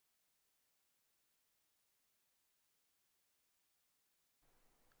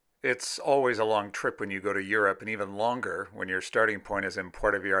It's always a long trip when you go to Europe, and even longer when your starting point is in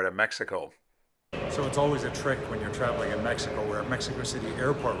Puerto Vallarta, Mexico. So it's always a trick when you're traveling in Mexico. We're at Mexico City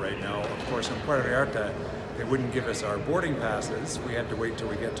Airport right now. Of course, in Puerto Vallarta, they wouldn't give us our boarding passes. We had to wait till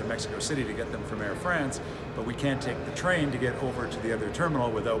we get to Mexico City to get them from Air France, but we can't take the train to get over to the other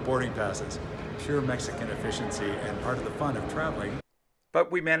terminal without boarding passes. Pure Mexican efficiency and part of the fun of traveling. But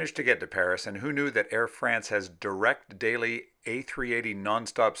we managed to get to Paris, and who knew that Air France has direct daily A380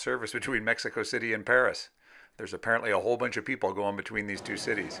 nonstop service between Mexico City and Paris? There's apparently a whole bunch of people going between these two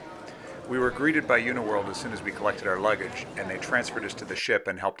cities. We were greeted by Uniworld as soon as we collected our luggage, and they transferred us to the ship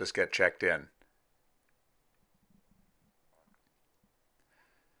and helped us get checked in.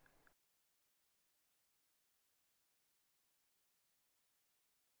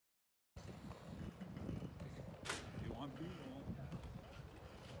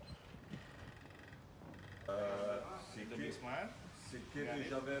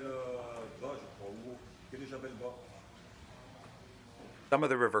 Some of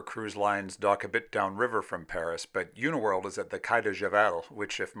the river cruise lines dock a bit downriver from Paris, but Uniworld is at the Quai de Javel,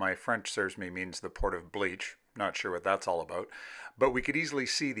 which, if my French serves me, means the port of bleach. Not sure what that's all about. But we could easily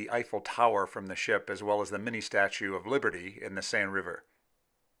see the Eiffel Tower from the ship, as well as the mini Statue of Liberty in the Seine River.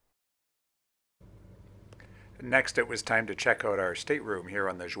 Next, it was time to check out our stateroom here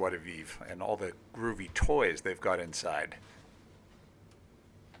on the Joie de Vivre and all the groovy toys they've got inside.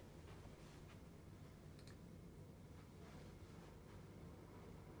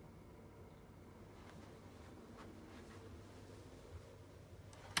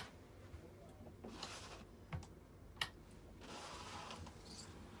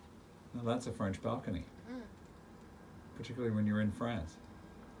 Now that's a French balcony, particularly when you're in France.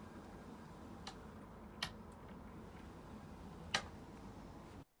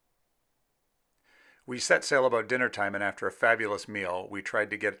 We set sail about dinner time, and after a fabulous meal, we tried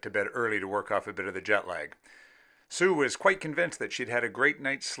to get to bed early to work off a bit of the jet lag. Sue was quite convinced that she'd had a great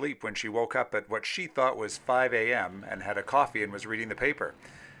night's sleep when she woke up at what she thought was 5 a.m. and had a coffee and was reading the paper.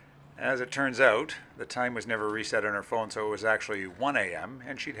 As it turns out, the time was never reset on her phone, so it was actually 1 a.m.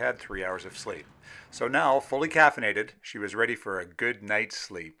 and she'd had 3 hours of sleep. So now, fully caffeinated, she was ready for a good night's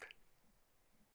sleep.